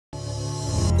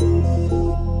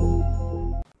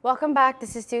Welcome back.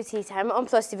 This is still Tea Time on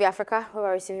Plus TV Africa, where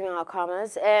we're receiving our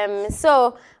commas.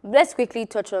 So let's quickly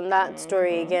touch on that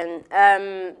story again.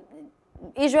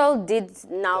 Israel did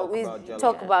now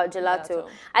talk about Gelato.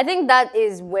 I think that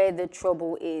is where the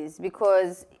trouble is,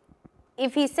 because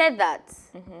if he said that,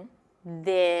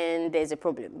 then there's a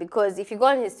problem. Because if you go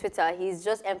on his Twitter, he's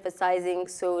just emphasizing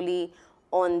solely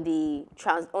on the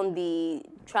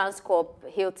Transcorp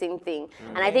Hilton thing.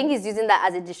 And I think he's using that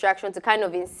as a distraction to kind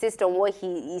of insist on what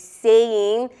he is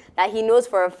saying that he knows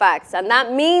for a fact. And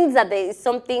that means that there is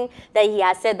something that he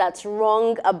has said that's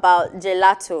wrong about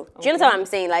Gelato. Do you understand what I'm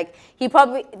saying? Like,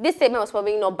 this statement was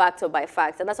probably not backed up by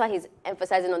facts. And that's why he's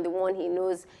emphasizing on the one he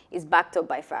knows is backed up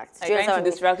by facts. Do you understand what I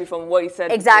mean? Distract you from what he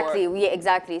said Exactly, before. Yeah,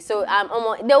 exactly. So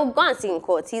they'll go and see in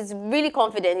court. He's really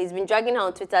confident. He's been dragging her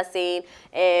on Twitter saying,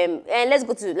 and let's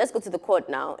go to the court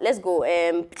now. Let's go.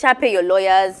 Pay your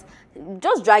lawyers,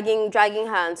 just dragging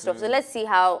her and stuff. So let's see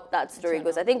how that story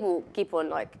goes. I think we'll keep on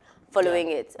like following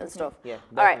it and stuff. Yeah,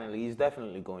 definitely. He's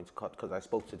definitely going to cut, because I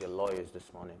spoke to the lawyers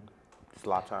this morning.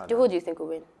 Zlatan. Who do you think will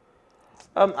win?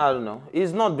 I don't know.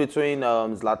 It's not between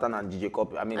Zlatan and DJ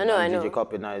Cuppy. I mean, DJ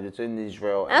Cuppy now. It's between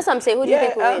Israel. And that's what I'm saying. Who do you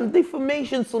think will win?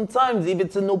 Defamation. Sometimes, if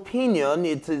it's an opinion,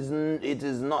 it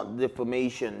is not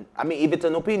defamation. I mean, if it's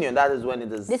an opinion, that is when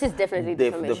it is. This is definitely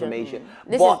defamation.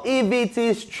 But if it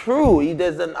is true, if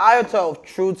there's an iota of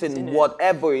truth in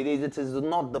whatever it is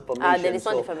not defamation. Then it's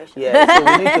not defamation. Yeah.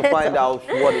 So we need to find out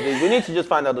what it is. We need to just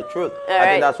find out the truth. I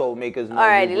think that's what will make us know.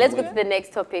 Alrighty, let's go to the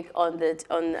next topic on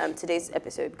today's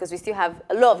episode, because we still have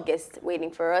a lot of guests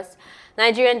waiting for us.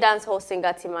 Nigerian dancehall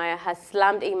singer Timaya has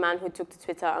slammed a man who took to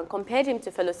Twitter and compared him to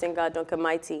fellow singer Duncan.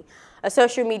 A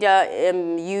social media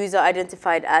user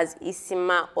identified as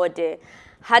Isima Ode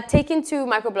had taken to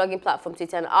microblogging platform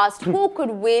Twitter and asked who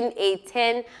could win a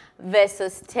 10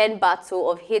 versus 10 battle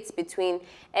of hits between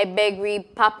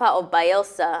Egbegri, Papa of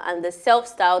Bayelsa, and the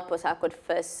self-styled Port Harcourt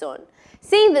first son.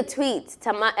 Seeing the tweet,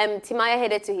 Timaya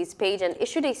headed to his page and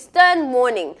issued a stern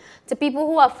warning to people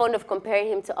who are fond of comparing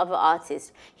him to other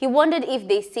artists. He wondered if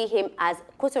they see him as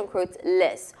quote-unquote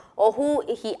less, or who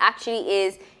he actually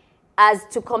is, as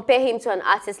to compare him to an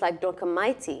artist like Duncan,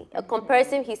 a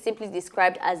comparison he simply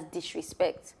described as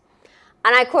disrespect.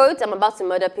 And I quote, I'm about to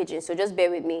murder pigeons, so just bear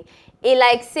with me. It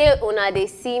like say una they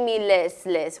see me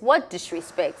less. What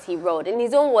disrespect, he wrote. In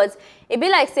his own words, it be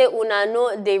like say una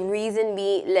no they reason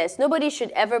me less. Nobody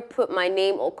should ever put my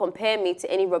name or compare me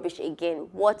to any rubbish again.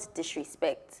 What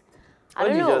disrespect? What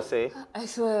did you just say? I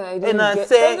swear, I didn't get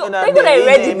thank God I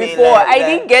read it before. I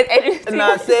didn't get anything. And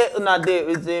I say,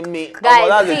 me.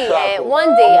 Guys, see,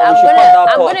 one day I'm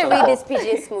gonna read this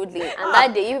pigeon smoothly, and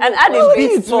that day you will add a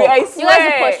bit to it. I swear. You guys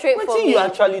will prostrate for me. You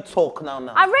actually talk now.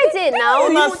 I read it now.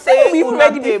 Una say, we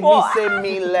read it before. Say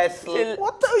me less.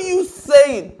 What are you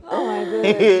saying? Oh my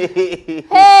goodness.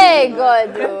 Hey,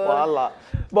 God. Voila.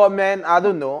 But man, I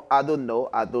don't know.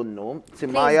 Timaya,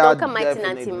 please don't come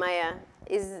definitely. Timaya.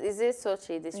 Is this such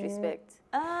a disrespect?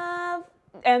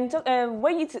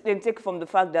 When you take from the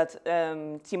fact that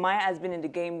Timaya has been in the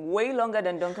game way longer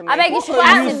than Duncan. I beg you should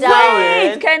sit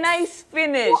down. Can I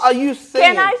finish? What are you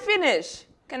saying? Can I finish?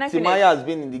 Timaya has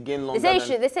been in the game longer.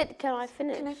 They said, can I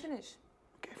finish? Can I finish?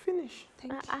 Okay, finish.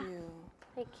 Thank you.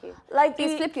 Thank you. Like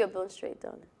you slip your bone straight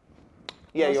down.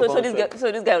 Yeah, so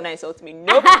this guy will not insult me.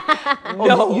 Nope.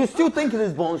 No. You still think it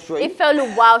is bone straight? It felt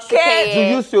wow. Do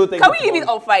you still think? Can we leave it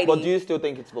on Friday? But do you still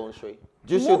think it's bone straight?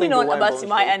 Do you Moving on about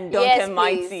Timaya and Duncan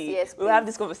Mighty. Yes, we'll have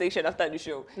this conversation after the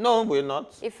show. No, we're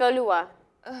not. It felt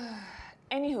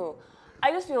Anywho,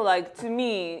 I just feel like, to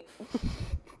me...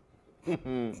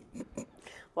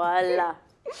 Voila.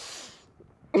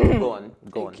 Go on.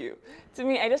 Thank you. To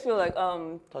me, I just feel like...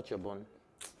 Touch your bone.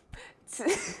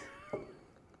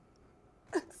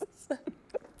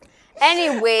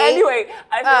 Anyway,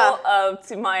 I feel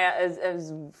Timaya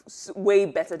is way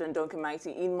better than Duncan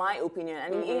Mighty, in my opinion.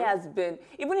 And he has been,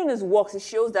 even in his works, it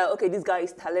shows that, okay, this guy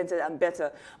is talented and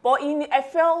better. But I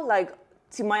felt like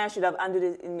Timaya should have handled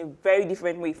it in a very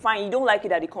different way. Fine, you don't like it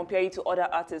that they compare you to other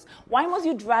artists. Why must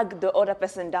you drag the other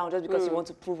person down just because you want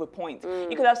to prove a point?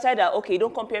 You could have said that, okay,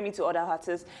 don't compare me to other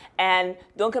artists, and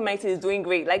Duncan Mighty is doing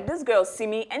great. Like this girl,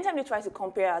 Simi, anytime they try to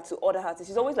compare her to other artists,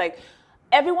 she's always like,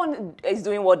 everyone is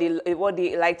doing what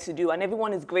they like to do, and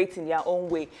everyone is great in their own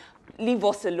way. Leave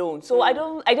us alone. So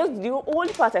the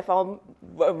only part I found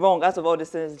wrong out of all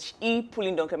this is he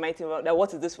pulling Duncan Mighty about that.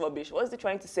 What is this rubbish? What is he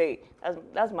trying to say?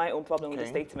 That's my own problem with the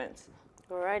statement.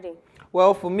 Alrighty.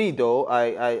 Well, for me though,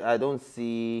 I don't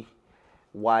see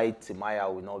why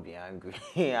Timaya will not be angry,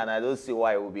 and I don't see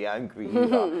why it will be angry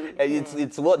either.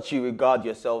 It's what you regard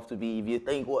yourself to be. If you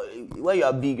think when you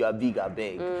are big, I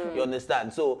beg. You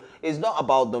understand? So it's not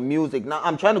about the music. Now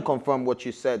I'm trying to confirm what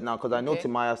you said now because I know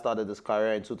Timaya started his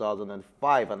career in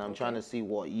 2005, and I'm trying to see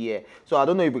what year. So I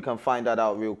don't know if we can find that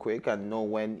out real quick and know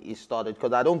when he started,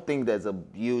 because I don't think there's a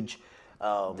huge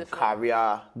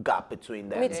career gap between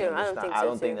them. Me too. I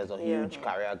don't think there's a huge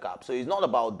career gap. So it's not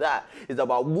about that. It's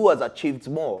about who has achieved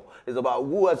more. It's about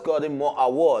who has gotten more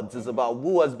awards. It's about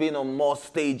who has been on more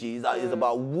stages. It's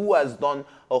about who has done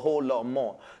a whole lot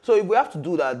more. So if we have to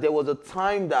do that, there was a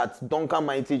time that Duncan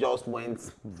Mighty just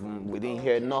went, we didn't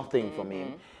hear nothing from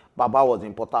him. Baba was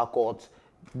in Port Harcourt.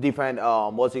 Different,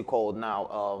 what's it called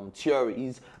now,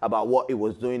 theories about what he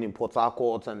was doing in Port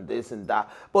Harcourt and this and that.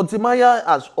 But Timaya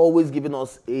has always given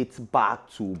us it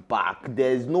back to back.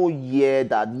 There's no year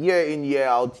that year in, year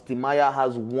out, Timaya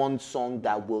has one song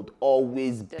that will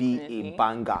always be a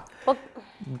banger. But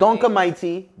Duncan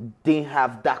Mighty didn't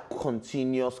have that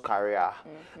continuous career.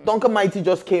 Duncan Mighty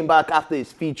just came back after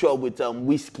his feature with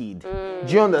Wizkid.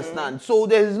 Do you understand? So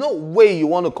there's no way you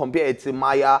want to compare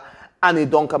Timaya and a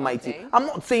Duncan Mighty. I'm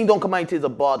not saying Duncan Mighty is a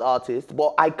bad artist,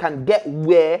 but I can get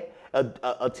where a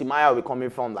Timaya will be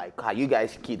coming from. Like, are you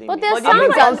guys kidding me? But did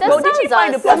you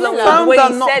find the problem with the way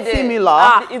he said it?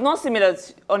 Similar. It's not similar,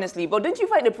 honestly. But didn't you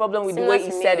find the problem with the way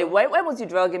he said it? Why was you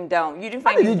drag him down? You didn't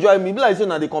find How did he drag me? Be like, so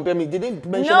now they compare me. They didn't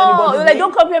mention anybody's anybody's name. name?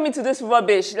 Don't compare me to this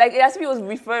rubbish. Like, as if he was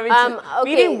referring to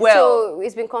really well. So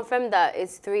it's been confirmed that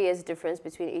it's 3 years difference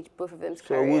between both of them's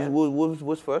career. So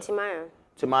who's first? Timaya.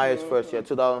 Timaya's first year,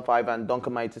 2005, and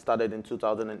Duncan Mighty started in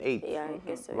 2008. Yeah, I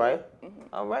guess so. Right?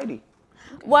 Alrighty.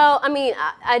 Well, I mean,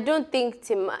 I don't think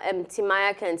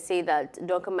Timaya can say that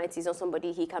Duncan Mighty is not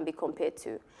somebody he can be compared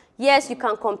to. Yes, you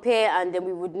can compare, and then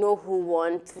we would know who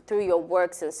won through your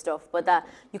works and stuff, but that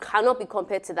you cannot be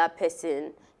compared to that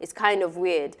person is kind of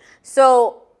weird.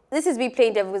 So this is me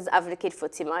playing devil's advocate for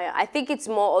Timaya. I think it's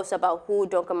more also about who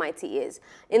Duncan Mighty is.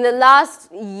 In the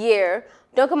last year,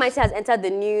 Duncan Mighty has entered the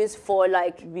news for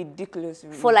like ridiculous,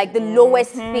 for like the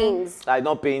lowest things. Like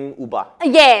not paying Uber.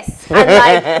 Yes, and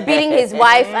like beating his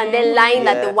wife and then lying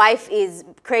that the wife is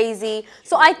crazy.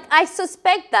 So I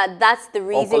suspect that that's the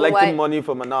reason why. Or collecting money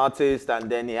from an artist and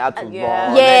then he had to run.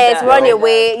 Yes, run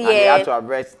away. And he had to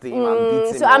arrest him and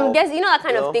beat him. So I'm guessing, you know, that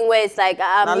kind of thing where it's like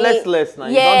now less now.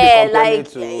 Yeah,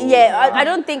 like I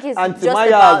don't think it's and just Timaya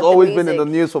about has always the been in the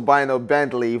music. news for buying a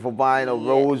Bentley, for buying a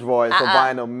Rolls Royce, for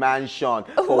buying a mansion,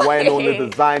 for wearing only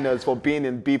designers, for being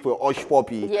in beef with Osh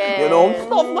Poppy. You know, stuff.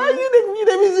 Why you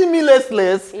never see me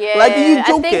less? Yeah. Like, are you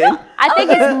joking? I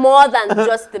think it's more than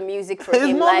just the music for him.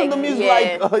 It's more like, than the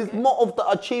music. It's more of the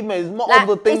achievement. It's more like, of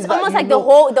the things. It's that almost you like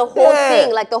know. the whole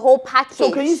thing, like the whole package.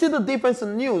 So can you see the difference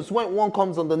in news? When one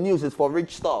comes on the news, it's for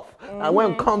rich stuff, and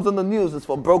when it comes on the news, it's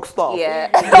for broke stuff.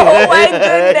 Yeah. Oh my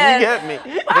goodness. You get me?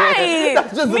 Fine.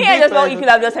 That's just Me, I just thought you could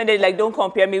have just ended like, don't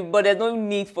compare me, but there's no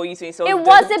need for you to insult. It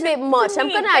was a bit much. I'm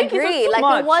gonna Thank you, agree. so Like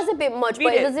much. it was a bit much, Read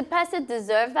but it. does the person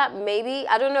deserve that? Maybe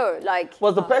I don't know. Like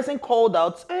Was the person called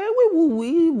out?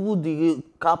 Who the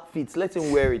cap fits? Let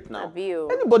him wear it now.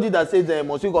 Davido. Anybody that says,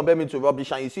 must you compare me to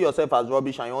rubbish, and you see yourself as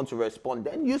rubbish and you want to respond,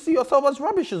 then you see yourself as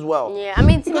rubbish as well. Yeah, I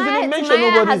mean, Because he didn't mention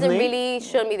Timaya nobody's hasn't name. really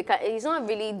shown me he's not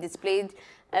really displayed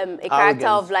a character Arrogance.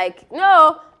 of like,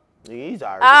 no. He's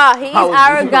arrogant. He is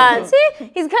arrogant. See,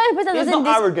 he's the kind of person He's doesn't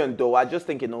not arrogant though. I just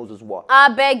think he knows his what.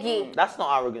 I beg you. That's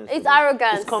not arrogance. It's to me.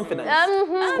 arrogance. It's confidence.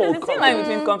 There's a thin line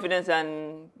between confidence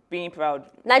and being proud.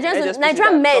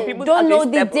 Nigerian men don't know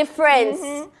the difference.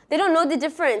 They don't know the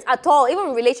difference at all. Even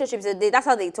in relationships, that's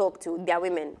how they talk to their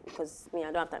women. Because me,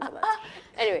 I don't have time for that.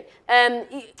 Anyway,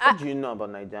 what do you know about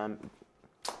Nigerian?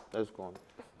 Let's go on.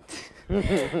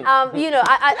 you know,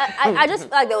 I just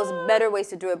feel like there was better ways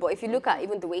to do it. But if you look at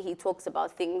even the way he talks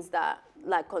about things that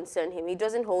like concern him, he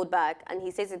doesn't hold back and he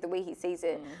says it the way he says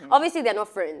it. Obviously, they're not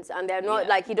friends and they're not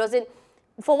like he doesn't.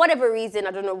 For whatever reason,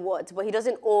 I don't know what, but he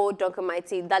doesn't owe Duncan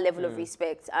Mighty that level of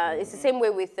respect. It's the same way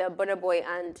with Burna Boy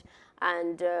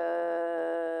and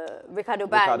Ricardo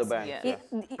Banks.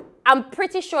 I'm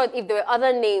pretty sure if there were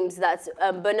other names that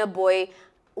Burna Boy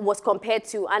was compared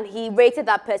to and he rated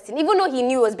that person, even though he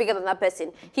knew it was bigger than that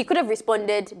person, he could have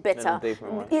responded better.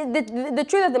 The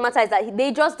truth of the matter is that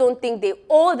they just don't think they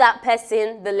owe that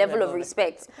person the level of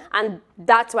respect. And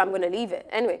that's where I'm going to leave it.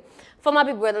 Anyway, for my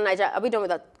big brother Naija, are we done with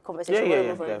that conversation?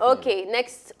 Yeah, Okay,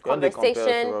 next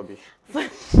conversation.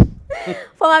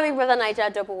 Former Big Brother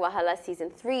Naija Double Wahala Season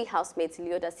 3 housemate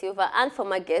Leo da Silva and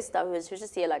former guest that was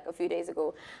just here like a few days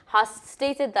ago has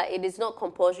stated that it is not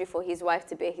compulsory for his wife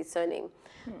to bear his surname.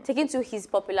 Taking to his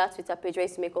popular Twitter page where he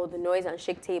used to make all the noise and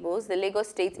shake tables, the Lagos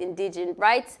State indigent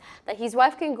writes that his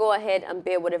wife can go ahead and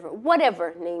bear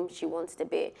whatever name she wants to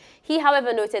bear. He,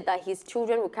 however, noted that his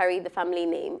children will carry the family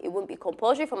name. It won't be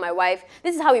compulsory for my wife.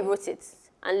 This is how he wrote it.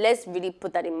 And let's really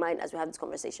put that in mind as we have this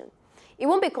conversation. It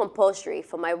won't be compulsory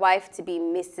for my wife to be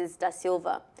Mrs. Da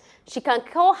Silva. She can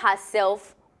call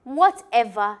herself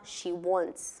whatever she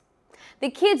wants.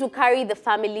 The kids will carry the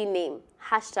family name.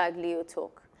 #Leo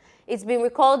Talk. It's been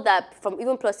recalled that from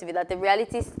even Plus TV that the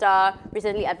reality star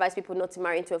recently advised people not to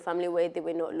marry into a family where they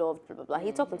were not loved, blah, blah, blah.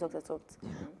 He talked and talked and talked.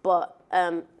 But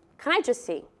can I just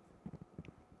say,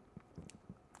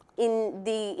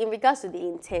 in regards to the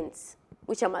intent,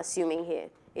 which I'm assuming here,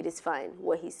 it is fine,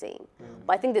 what he's saying.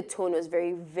 But I think the tone was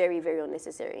very, very, very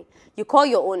unnecessary. You call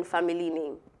your own family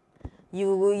name.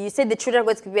 You said the children are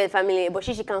going to be a family name, but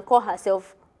she can call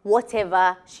herself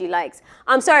whatever she likes.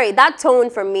 I'm sorry, that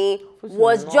tone for me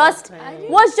was just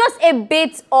a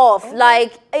bit off.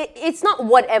 Like, it's not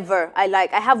whatever I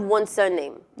like. I have one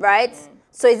surname, right?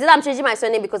 So is it I'm changing my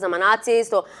surname because I'm an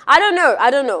artist, or I don't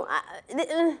know.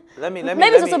 Maybe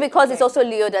it's also because it's also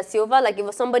Leo da Silva. Like if it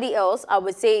was somebody else, I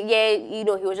would say, yeah, you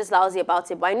know, he was just lousy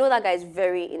about it. But I know that guy is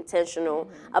very intentional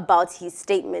about his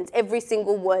statements. Every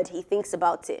single word he thinks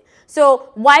about it. So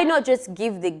why not just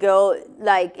give the girl,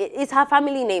 like, it's her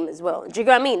family name as well. Do you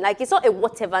get what I mean? Like, it's not a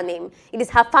whatever name. It is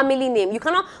her family name. You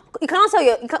cannot tell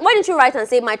why didn't you write and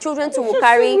say my children too will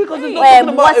carry? Because it's not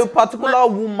talking about a particular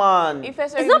woman. If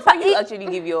you actually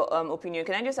give your opinion,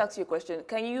 can I just ask you a question?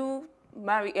 Can you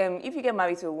marry, if you get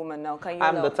married to a woman now, can you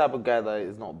I'm the type of guy that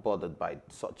is not bothered by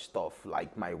such stuff,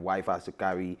 like my wife has to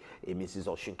carry a Mrs.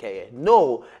 Oshunkeye.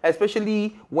 No,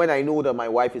 especially when I know that my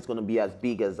wife is going to be as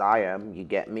big as I am, you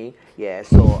get me? Yeah,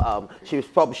 so she's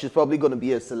probably going to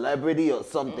be a celebrity or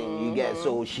something, you get,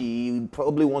 so she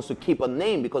probably wants to keep a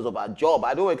name because of her job.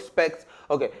 I don't expect,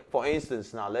 okay, for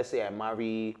instance now, let's say I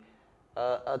marry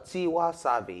a Tiwa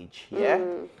Savage, yeah?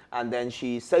 And then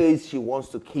she says she wants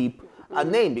to keep a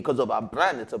name because of her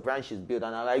brand. It's a brand she's built.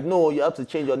 And I'm like, no, you have to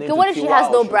change your name to what if she has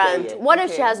no brand? Yeah. What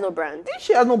if she has no brand? If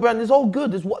she has no brand, it's all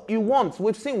good. It's what you want.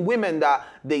 We've seen women that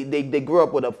they grew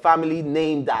up with a family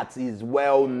name that is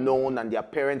well known and their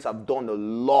parents have done a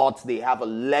lot. They have a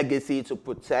legacy to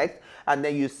protect. And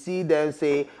then you see them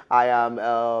say, I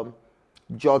am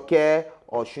Joke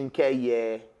or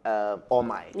Shunkeye.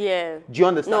 Omai. Yeah. Do you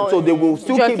understand? No, so they will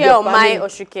still keep their family. Or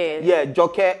Shunkeye. Yeah,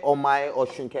 Joke, Omai, or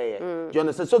Shunkeye. Do you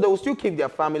understand? So they will still keep their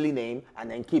family name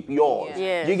and then keep yours.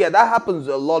 Yeah. Do you get that? Happens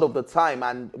a lot of the time,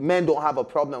 and men don't have a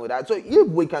problem with that. So if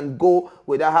we can go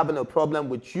without having a problem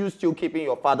with you still keeping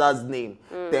your father's name,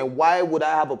 then why would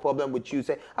I have a problem with you?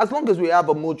 Say, as long as we have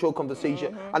a mutual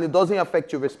conversation and it doesn't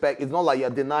affect your respect, it's not like you're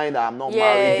denying that I'm not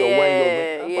married or when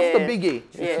you're. What's the biggie?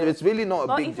 It's really not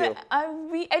a big deal. I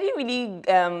didn't really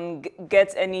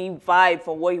get any vibe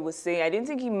from what he was saying. I didn't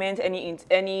think he meant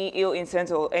any ill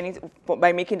intent or anything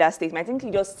by making that statement. I think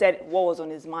he just said what was on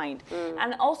his mind.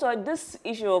 And also this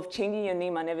issue of changing your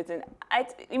name and everything,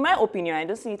 in my opinion, I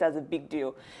don't see it as a big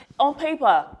deal. On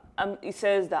paper, it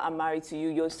says that I'm married to you,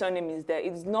 your surname is there.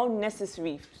 It's not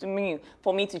necessary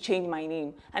for me to change my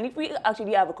name. And if we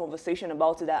actually have a conversation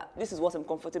about it, that this is what I'm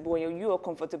comfortable with, you are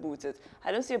comfortable with it,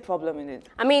 I don't see a problem in it.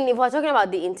 I mean, if we're talking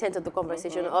about the intent of the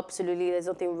conversation, absolutely, there's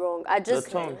nothing wrong. I just,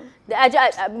 the tone.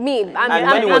 I'm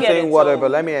when you were saying whatever,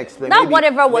 let me explain. That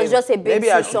whatever was just a bit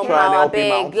too somehow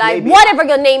big. Like, whatever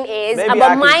your name is,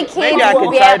 but my kid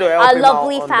will bear a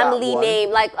lovely family name.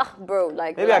 Like, bro,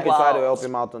 like. Maybe I could try to help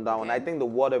him out on that one. I think the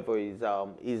whatever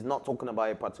is not talking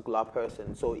about a particular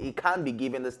person, so he can't be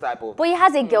given this type of. But he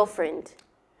has a girlfriend.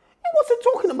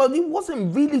 He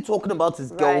wasn't really talking about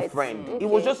his girlfriend. He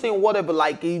was just saying whatever,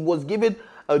 like he was giving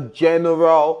a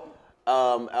general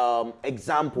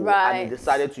example and he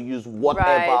decided to use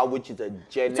whatever, which is a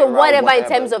general. So whatever in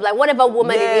terms of like whatever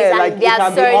woman it is like and their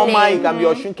surname. It can be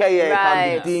Oshunkeye, it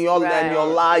can be Dinyol and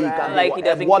Yola, it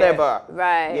can be whatever.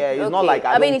 Right. Yeah, it's not like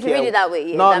I mean if you read it that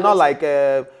way. No, not like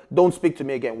don't speak to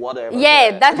me again, whatever.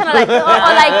 Yeah, that kind of like, or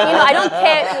like, you know, I don't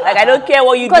care. Like, I don't care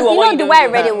what you do. Because, you know, the way I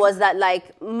read it was that,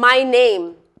 like, my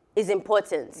name is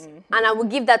important. And I will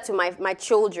give that to my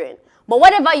children. But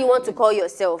whatever you want to call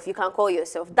yourself, you can call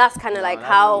yourself. That's kind of like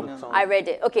how I read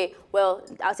it. Okay, well,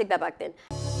 I'll take that back then.